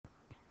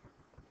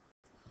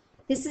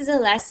This is a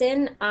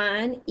lesson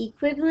on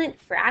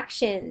equivalent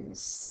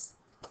fractions.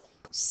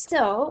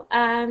 So,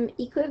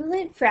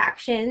 equivalent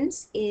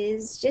fractions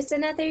is just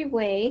another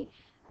way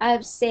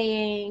of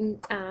saying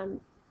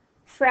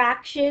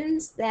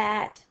fractions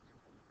that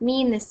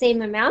mean the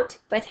same amount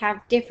but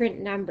have different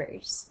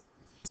numbers.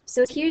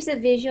 So here's a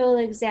visual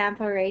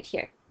example right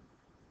here.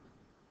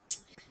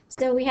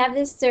 So we have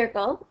this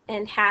circle,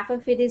 and half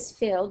of it is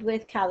filled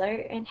with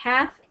color and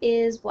half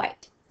is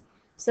white.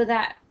 So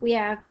that we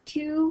have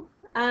two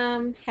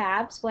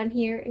halves, one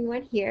here and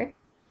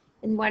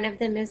one of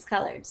them is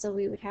colored. So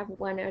we would have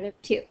 1 out of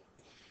 2.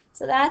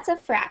 So that's a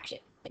fraction.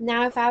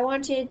 Now if I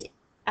wanted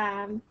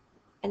an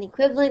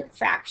equivalent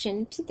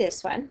fraction to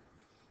this one,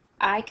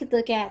 I could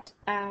look at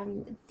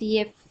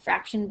the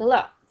fraction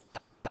below.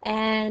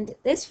 And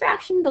this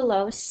fraction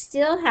below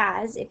still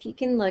has, if you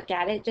can look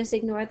at it, just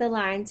ignore the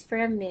lines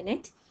for a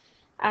minute,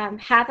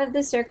 half of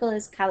the circle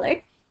is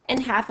colored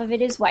and half of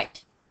it is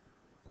white.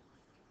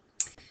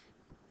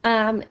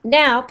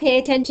 Now pay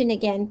attention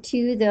again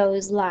to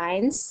those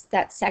lines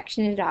that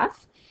section it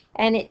off,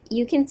 and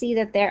you can see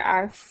that there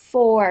are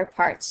 4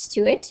 parts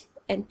to it,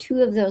 and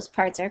 2 of those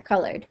parts are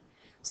colored.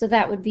 So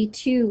that would be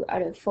 2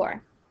 out of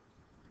 4.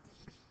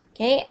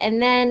 Okay,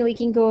 and then we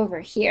can go over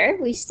here.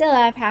 We still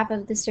have half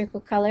of the circle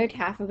colored,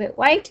 half of it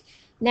white.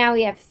 Now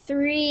we have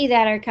 3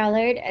 that are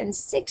colored and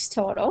 6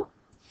 total.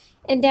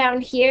 And down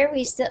here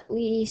we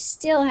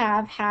still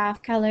have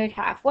half colored,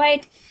 half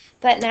white,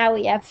 but now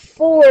we have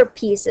 4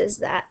 pieces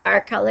that are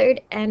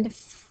colored and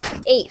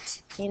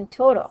 8 in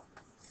total.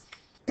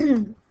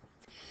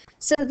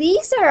 So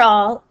these are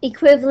all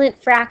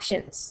equivalent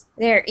fractions.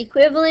 They're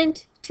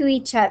equivalent to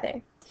each other.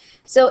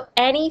 So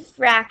any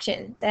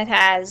fraction that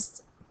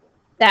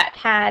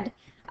had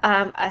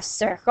a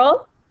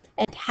circle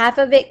and half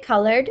of it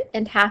colored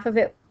and half of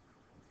it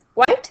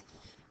white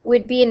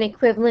would be an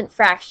equivalent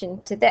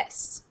fraction to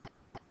this.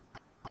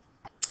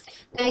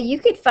 Now you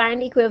could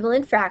find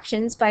equivalent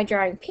fractions by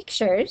drawing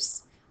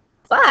pictures,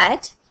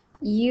 but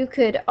you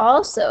could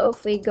also,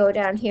 if we go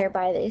down here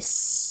by this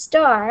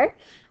star,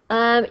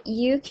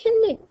 you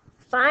can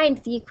find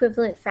the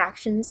equivalent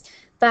fractions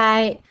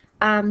by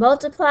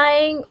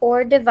multiplying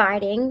or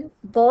dividing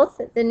both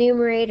the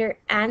numerator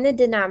and the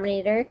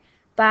denominator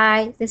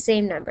by the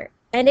same number.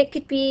 And it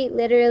could be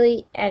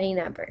literally any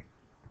number.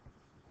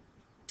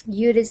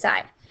 You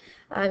decide.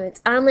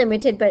 It's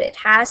unlimited, but it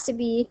has to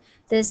be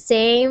the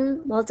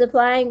same,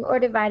 multiplying or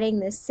dividing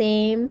the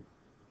same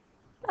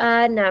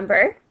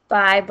number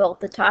by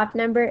both the top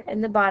number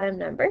and the bottom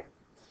number.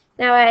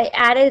 Now I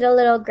added a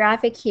little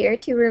graphic here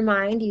to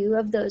remind you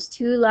of those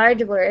 2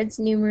 large words,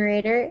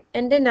 numerator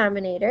and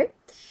denominator.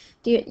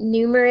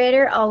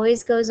 Numerator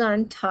always goes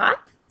on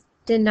top,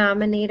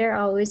 denominator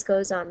always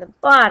goes on the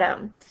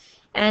bottom.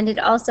 And it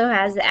also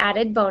has the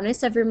added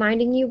bonus of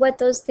reminding you what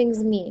those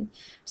things mean.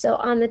 So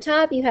on the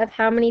top you have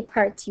how many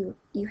parts you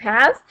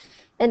have,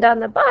 and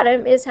on the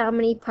bottom is how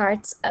many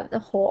parts of the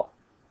whole.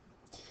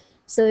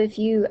 So if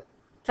you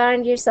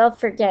find yourself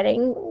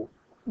forgetting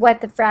what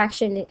the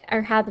fraction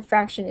or how the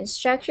fraction is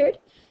structured,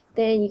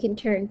 then you can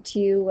turn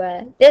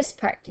to this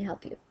part to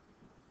help you.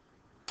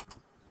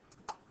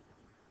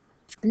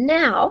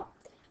 Now,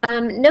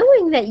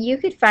 knowing that you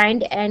could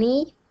find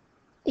any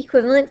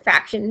equivalent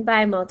fraction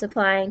by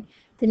multiplying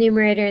the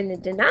numerator and the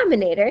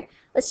denominator,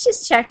 let's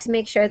just check to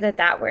make sure that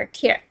that worked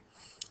here.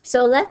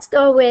 So let's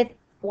go with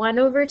 1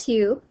 over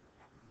 2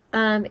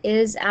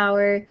 is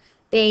our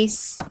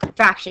base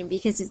fraction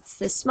because it's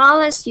the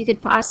smallest you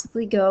could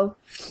possibly go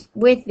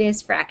with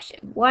this fraction.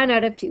 1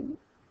 out of 2.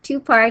 2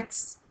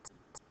 parts,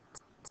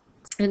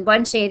 and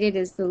 1 shaded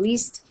is the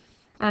least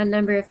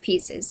number of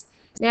pieces.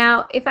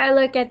 Now, if I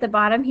look at the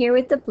bottom here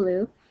with the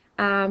blue,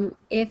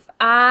 if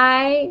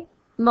I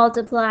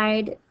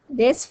multiplied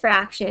this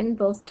fraction,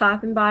 both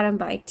top and bottom,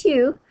 by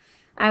 2,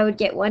 I would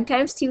get 1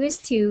 times 2 is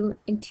 2,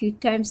 and 2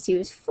 times 2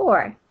 is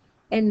 4.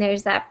 And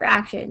there's that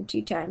fraction,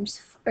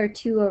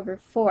 2 over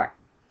 4.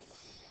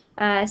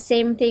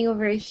 Same thing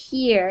over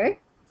here.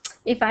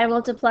 If I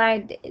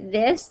multiplied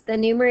this, the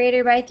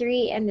numerator by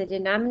 3 and the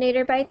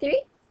denominator by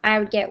 3, I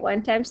would get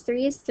 1 times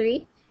 3 is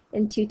 3,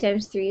 and 2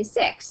 times 3 is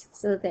 6.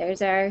 So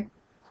there's our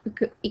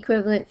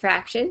equivalent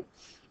fraction.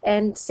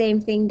 And same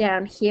thing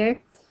down here.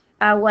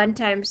 1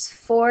 times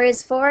 4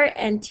 is 4,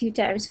 and 2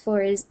 times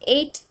 4 is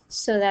 8.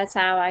 So that's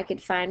how I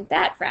could find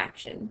that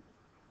fraction.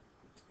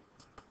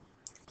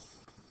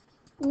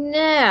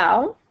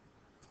 Now,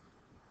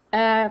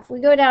 if we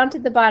go down to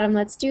the bottom,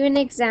 let's do an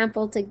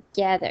example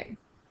together.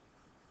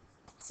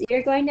 So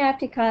you're going to have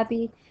to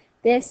copy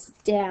this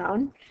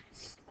down.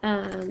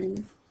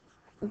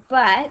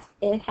 But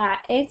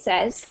it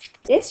says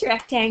this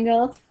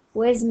rectangle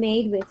was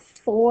made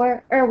with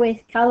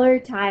color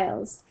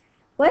tiles.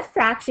 What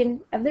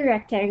fraction of the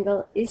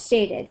rectangle is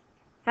shaded?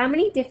 How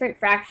many different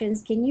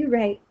fractions can you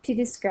write to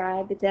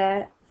describe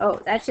the,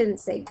 oh, that shouldn't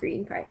say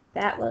green part.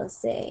 That will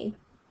say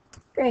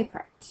gray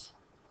part.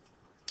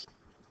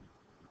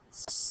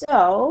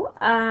 So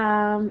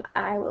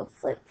I will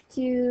flip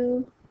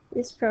to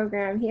this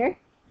program here,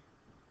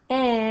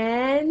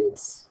 and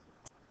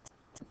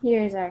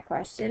here's our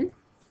question.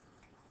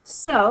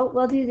 So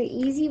we'll do the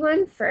easy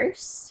one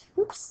first.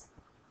 Oops,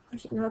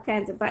 pushing all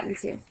kinds of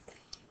buttons here.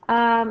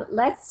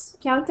 Let's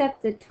count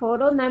up the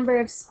total number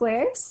of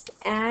squares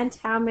and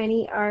how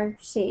many are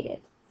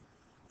shaded.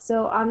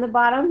 So on the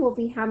bottom will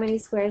be how many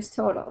squares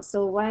total.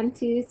 So 1,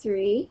 2,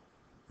 3,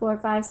 4,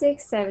 5,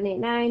 6, 7, 8,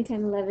 9,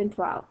 10, 11,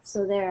 12.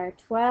 So there are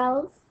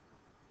 12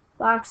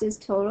 boxes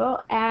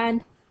total,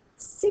 and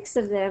 6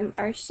 of them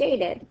are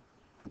shaded.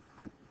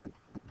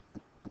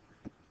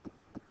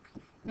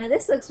 Now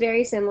this looks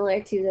very similar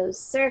to those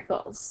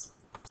circles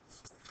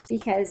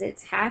because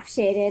it's half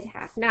shaded,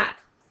 half not.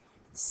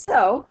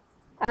 So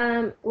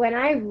when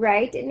I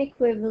write an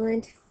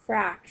equivalent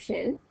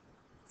fraction,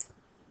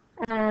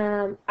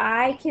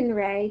 I can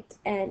write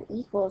an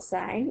equal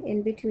sign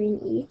in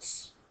between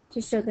each to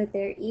show that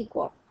they're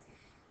equal.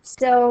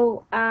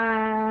 So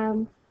I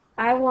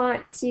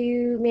want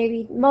to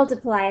maybe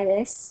multiply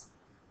this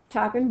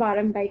top and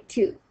bottom by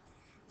 2.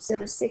 So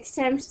 6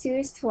 times 2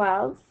 is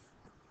 12,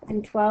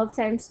 and 12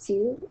 times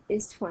 2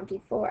 is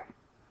 24.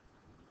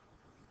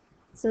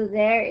 So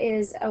there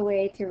is a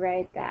way to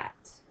write that.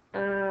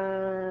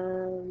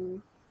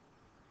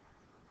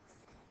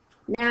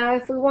 Now,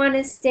 if we want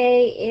to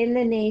stay in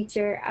the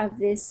nature of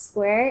this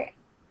square,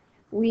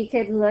 we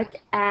could look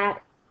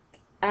at,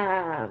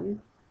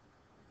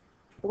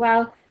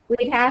 well,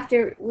 we'd have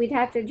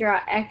to draw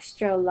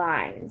extra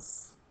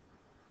lines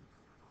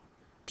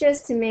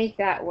just to make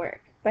that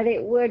work, but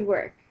it would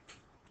work.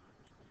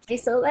 Okay,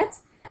 so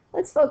let's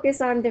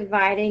focus on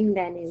dividing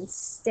then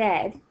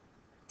instead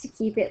to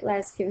keep it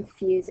less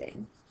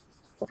confusing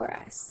for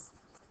us.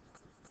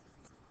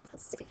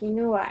 It's taking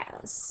a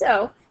while.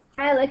 So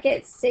I look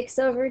at 6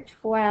 over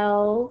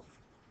 12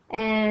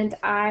 and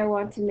I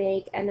want to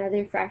make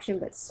another fraction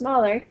but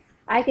smaller.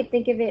 I could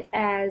think of it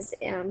as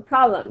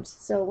columns.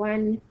 So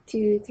 1,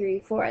 2, 3,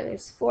 4.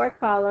 There's 4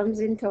 columns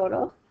in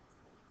total.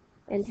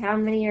 And how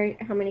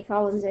many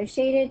columns are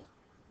shaded?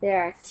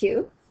 There are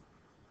 2.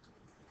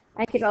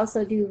 I could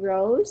also do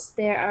rows.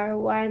 There are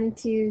 1,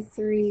 2,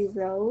 3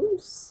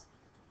 rows.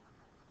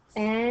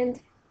 And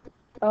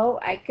oh,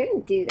 I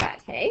couldn't do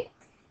that, hey?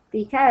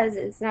 Because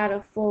it's not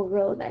a full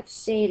row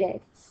that's shaded.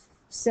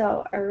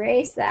 So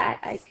erase that.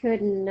 I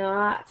could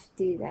not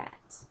do that.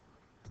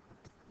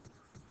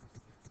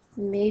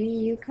 Maybe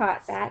you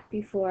caught that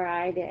before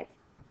I did.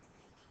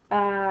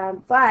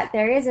 But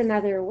there is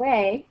another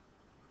way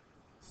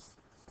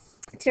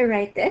to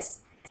write this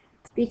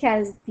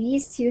because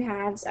these two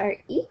halves are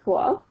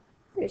equal.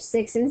 There's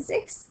 6 and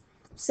 6.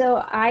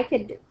 So I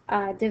could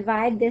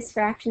divide this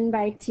fraction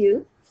by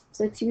 2.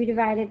 So 2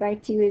 divided by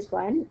 2 is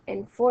 1,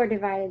 and 4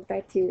 divided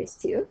by 2 is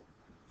 2.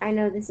 I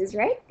know this is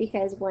right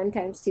because 1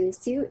 times 2 is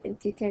 2, and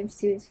 2 times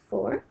 2 is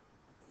 4.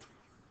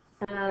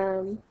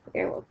 Here,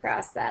 we'll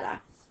cross that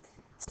off.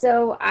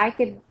 So I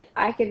could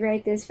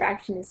write this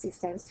fraction as 6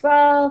 times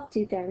 12,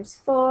 2 times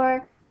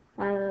 4,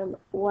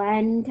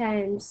 1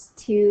 times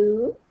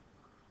 2.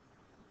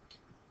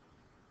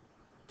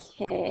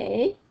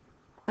 Okay.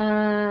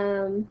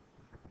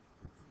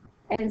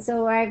 And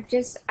so I've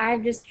just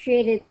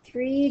created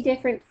 3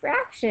 different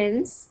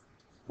fractions,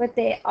 but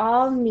they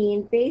all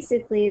mean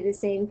basically the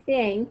same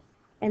thing,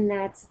 and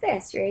that's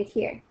this right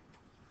here.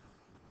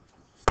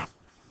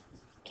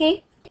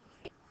 Okay.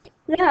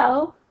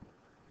 Now,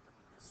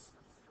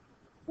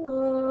 if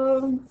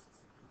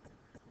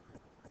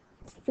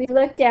we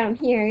look down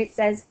here, it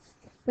says,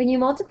 when you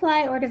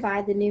multiply or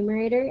divide the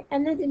numerator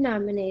and the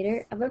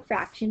denominator of a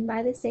fraction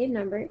by the same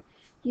number,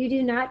 you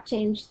do not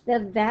change the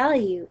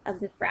value of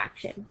the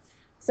fraction.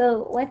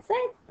 So what's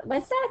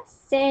that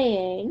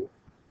saying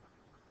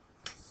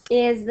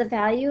is the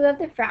value of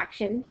the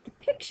fraction, the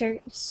picture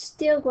is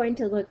still going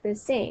to look the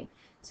same.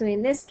 So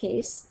in this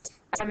case,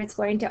 it's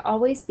going to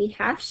always be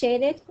half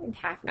shaded and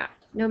half not,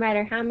 no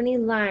matter how many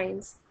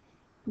lines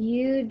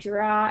you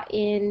draw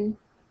in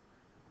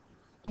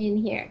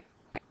here,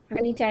 how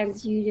many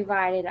times you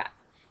divide it up.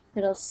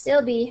 It'll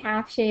still be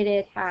half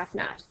shaded, half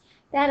not.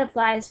 That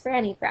applies for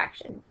any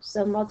fraction.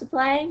 So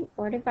multiplying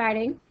or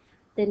dividing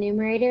the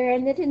numerator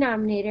and the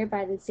denominator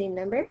by the same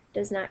number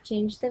does not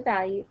change the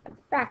value of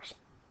the fraction.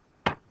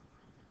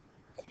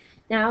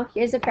 Now,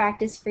 here's a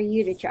practice for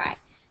you to try.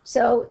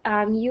 So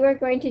you are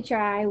going to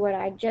try what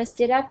I just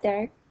did up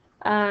there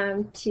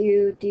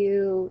to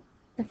do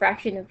the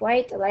fraction of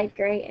white, light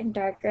gray, and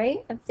dark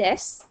gray of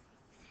this.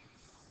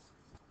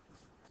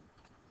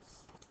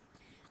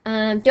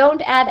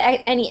 Don't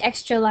add any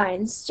extra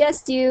lines.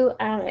 Just do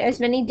as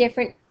many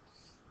different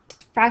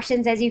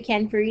fractions as you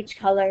can for each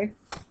color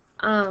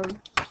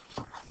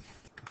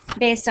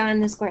based on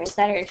the squares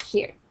that are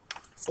here.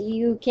 So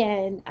you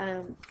can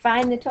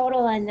find the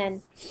total and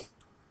then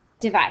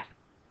divide.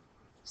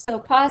 So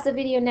pause the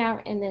video now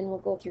and then we'll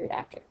go through it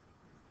after.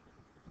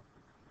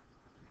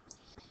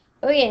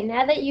 Okay,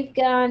 now that you've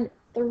gone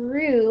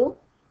through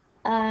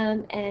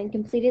and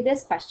completed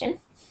this question,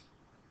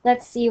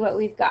 let's see what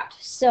we've got.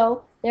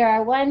 So there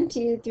are 1,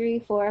 2, 3,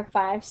 4,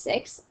 5,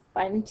 6.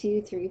 1,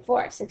 2, 3,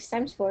 4. 6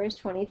 times 4 is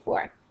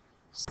 24.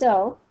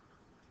 So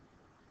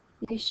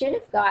you should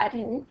have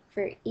gotten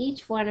for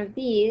each one of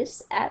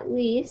these at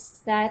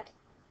least that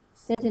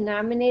the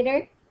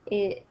denominator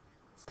to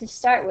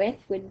start with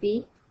would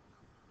be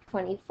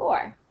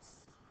 24.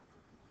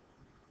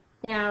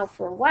 Now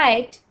for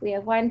white, we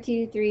have 1,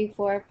 2, 3,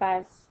 4,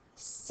 5,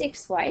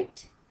 6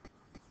 white.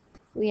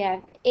 We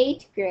have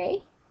 8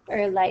 gray,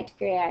 or light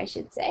gray I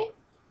should say.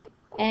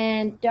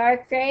 And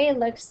dark gray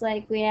looks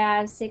like we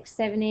have 6,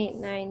 7, 8,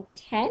 9,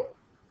 10.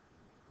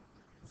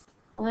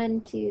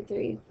 1, 2,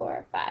 3,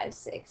 4, 5,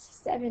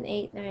 6, 7,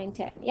 8, 9,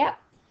 10. Yep.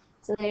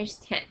 So there's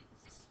 10.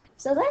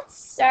 So let's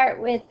start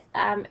with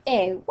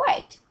A,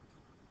 white.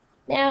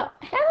 Now,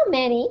 how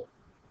many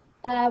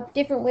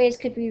different ways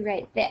could we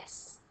write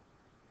this?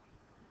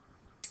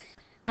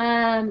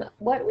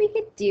 What we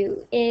could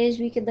do is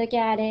we could look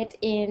at it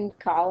in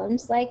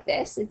columns like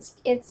this.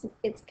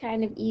 It's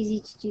kind of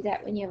easy to do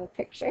that when you have a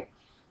picture.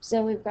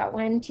 So we've got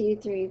 1, 2,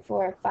 3,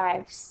 4,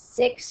 5,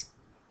 6.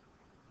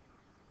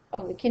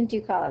 Oh, we couldn't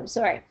do columns.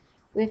 Sorry,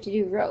 we have to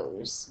do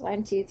rows.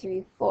 1, 2,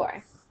 3,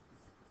 4.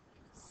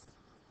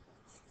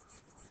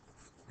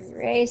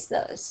 Erase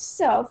those.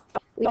 So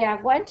we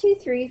have 1, 2,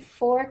 3,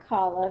 4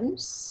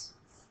 columns.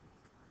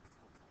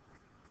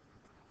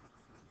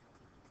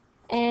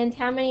 And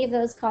how many of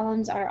those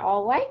columns are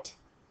all white?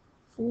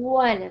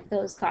 One of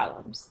those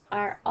columns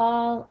are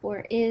all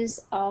or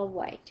is all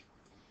white.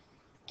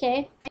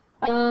 Okay.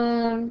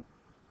 Now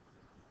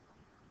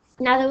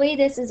the way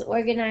this is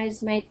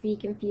organized might be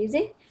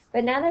confusing,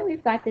 but now that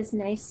we've got this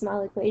nice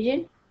small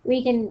equation,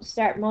 we can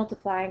start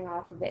multiplying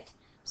off of it.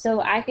 So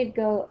I could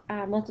go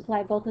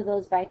multiply both of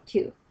those by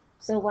 2.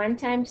 So 1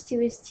 times 2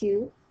 is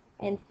 2,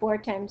 and 4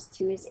 times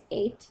 2 is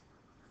 8.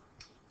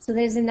 So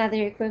there's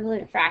another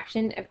equivalent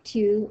fraction of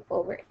 2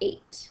 over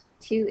 8,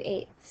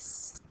 2/8.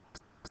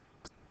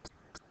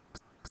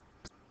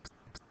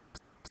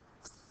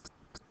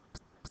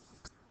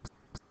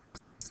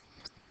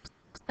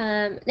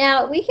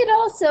 Now we could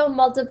also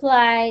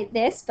multiply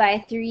this by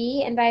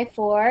 3 and by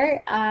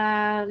 4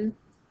 and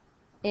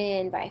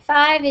by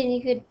 5, and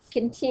you could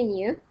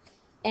continue.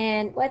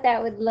 And what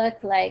that would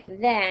look like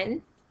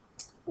then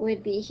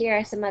would be, here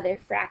are some other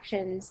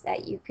fractions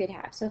that you could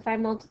have. So if I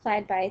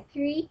multiplied by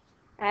 3,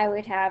 I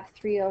would have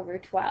 3 over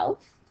 12.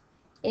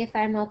 If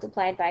I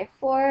multiplied by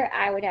 4,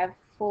 I would have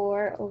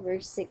 4 over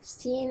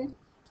 16.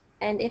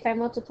 And if I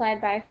multiplied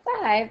by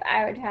 5,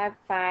 I would have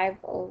 5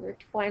 over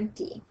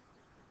 20.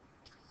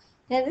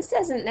 Now this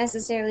doesn't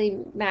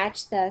necessarily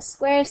match the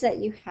squares that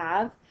you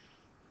have.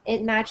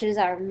 It matches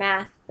our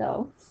math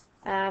though.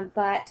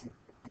 But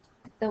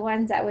the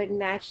ones that would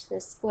match the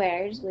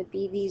squares would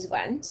be these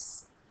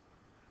ones.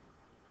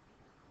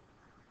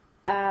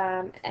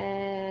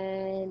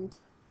 And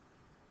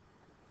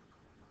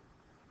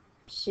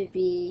should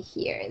be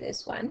here,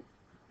 this one.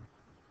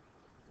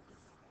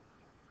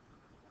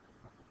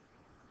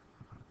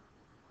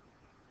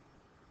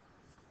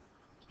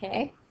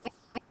 Okay.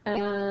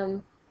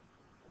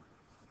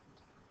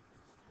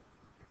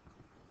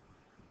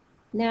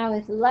 Now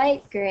with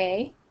light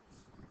gray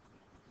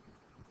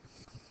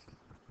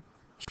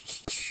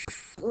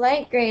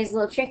is a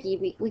little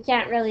tricky. We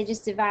can't really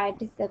just divide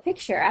the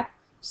picture up,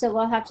 so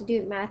we'll have to do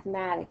it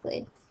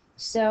mathematically.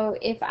 So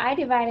if I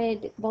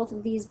divided both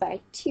of these by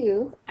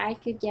 2, I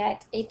could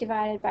get 8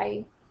 divided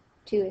by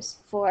 2 is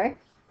 4,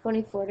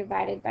 24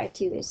 divided by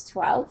 2 is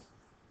 12.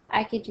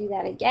 I could do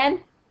that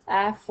again.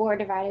 4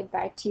 divided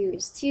by 2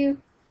 is 2,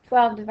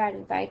 12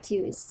 divided by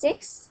 2 is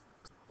 6,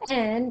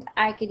 and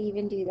I could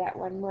even do that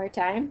one more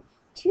time.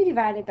 2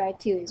 divided by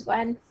 2 is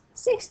 1,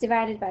 6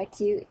 divided by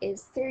 2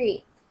 is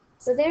 3.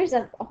 So there's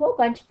a whole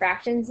bunch of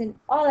fractions, and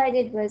all I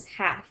did was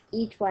half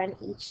each one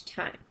each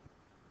time.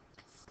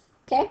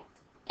 Okay?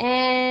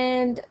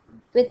 And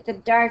with the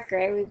dark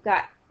gray, we've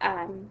got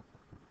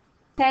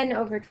 10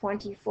 over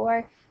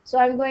 24. So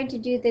I'm going to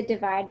do the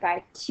divide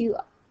by 2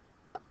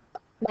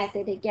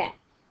 method again.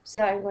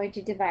 So I'm going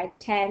to divide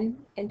 10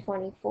 and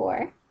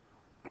 24.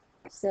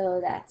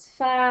 So that's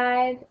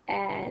 5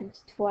 and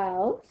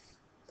 12.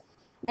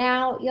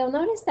 Now you'll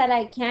notice that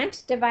I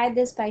can't divide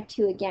this by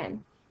 2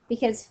 again,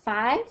 because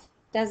 5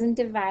 doesn't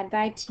divide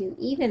by 2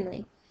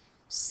 evenly.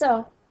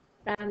 So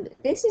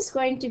this is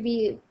going to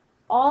be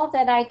all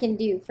that I can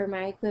do for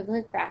my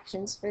equivalent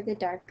fractions for the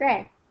dark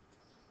gray.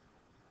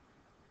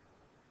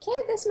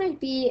 Okay, this might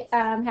be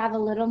have a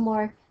little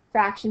more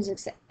fractions,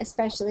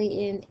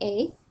 especially in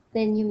A,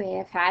 than you may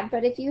have had.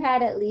 But if you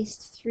had at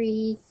least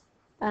 3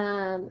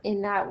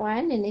 in that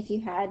one, and if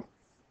you had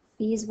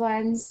these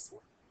ones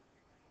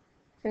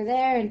for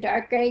there and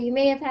dark gray, you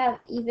may have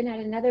even had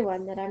another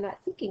one that I'm not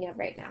thinking of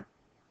right now.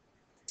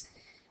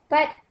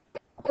 But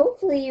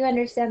hopefully you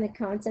understand the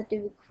concept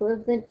of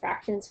equivalent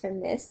fractions from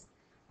this.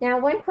 Now,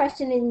 one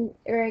question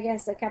or I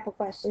guess a couple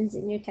questions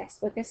in your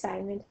textbook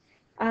assignment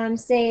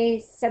say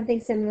something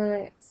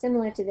similar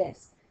to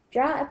this.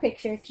 Draw a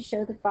picture to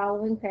show the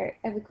following pair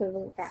of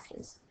equivalent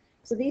fractions.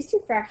 So these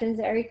two fractions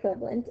are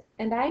equivalent,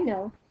 and I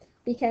know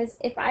because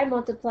if I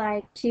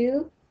multiply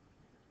 2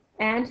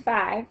 and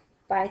 5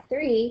 by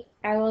 3,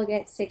 I will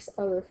get 6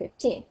 over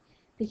 15,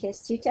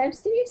 because 2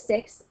 times 3 is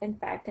 6 and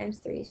 5 times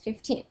 3 is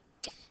 15.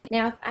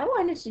 Now, if I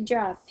wanted to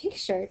draw a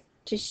picture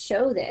to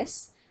show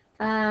this,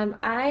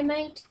 I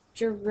might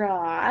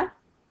draw,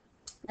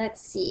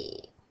 let's see,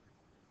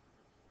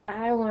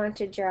 I want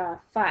to draw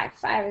 5.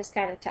 5 is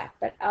kind of tough,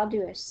 but I'll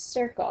do a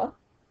circle.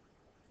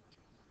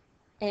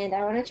 And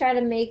I want to try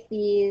to make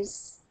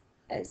these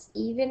as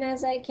even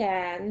as I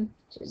can,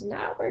 which is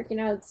not working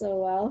out so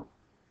well.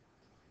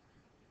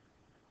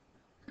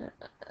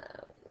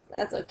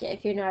 That's okay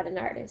if you're not an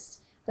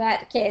artist.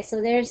 But, okay,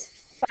 so there's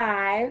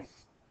 5.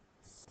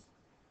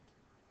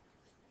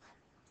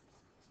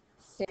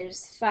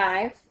 There's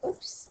 5.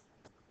 Oops.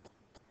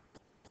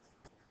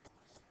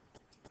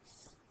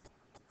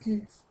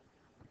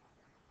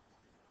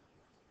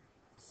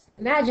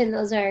 Imagine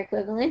those are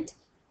equivalent.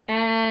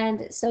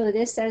 And so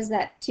this says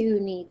that 2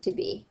 need to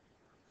be.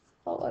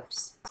 Oh,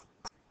 whoops.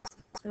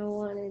 I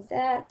wanted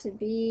that to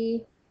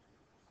be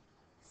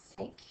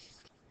pink.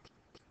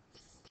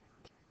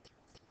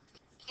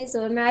 Okay,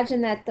 so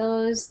imagine that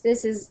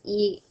this is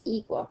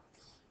equal.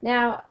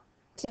 Now,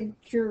 to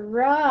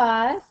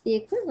draw the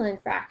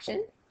equivalent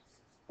fraction,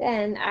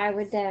 then I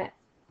would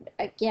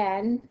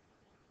again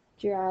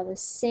draw the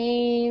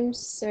same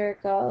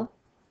circle,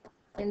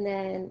 and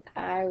then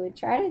I would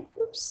try to,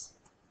 oops,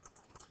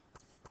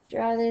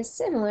 draw this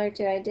similar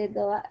to what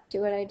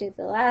I did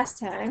the last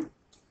time.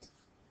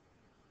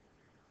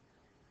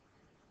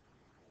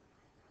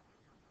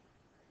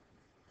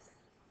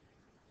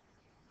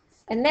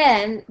 And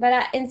then,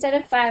 but instead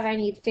of 5, I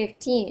need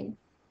 15.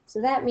 So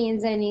that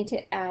means I need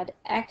to add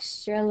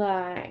extra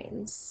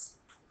lines.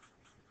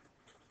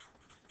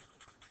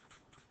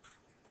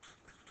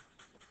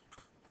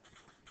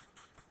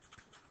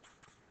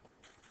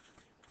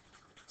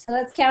 So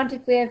let's count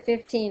if we have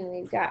 15.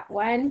 We've got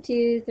 1,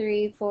 2,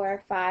 3,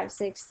 4, 5,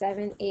 6,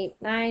 7, 8,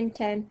 9,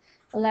 10,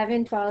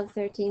 11, 12,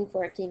 13,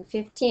 14,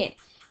 15.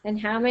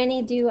 And how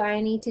many do I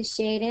need to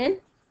shade in?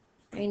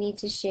 I need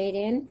to shade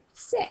in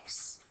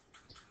 6.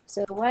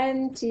 So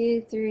 1,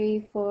 2,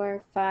 3,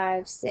 4,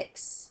 5,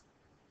 6.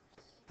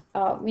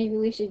 Oh, maybe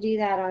we should do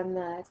that on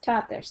the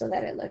top there so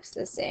that it looks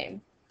the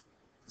same.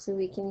 So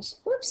we can,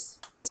 whoops,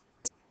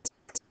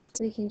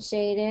 we can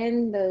shade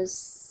in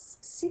those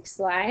 6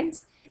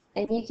 lines,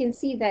 and you can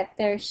see that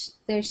they're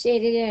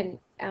shaded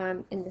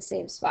in the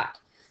same spot.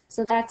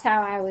 So that's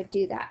how I would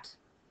do that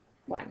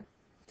one.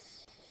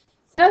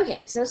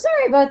 Okay, so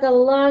sorry about the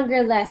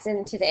longer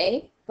lesson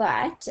today,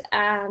 but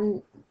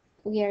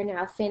we are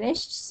now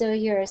finished. So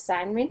your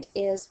assignment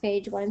is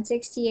page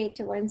 168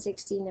 to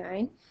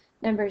 169,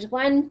 numbers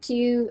 1,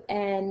 2,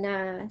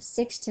 and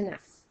 6 to 9.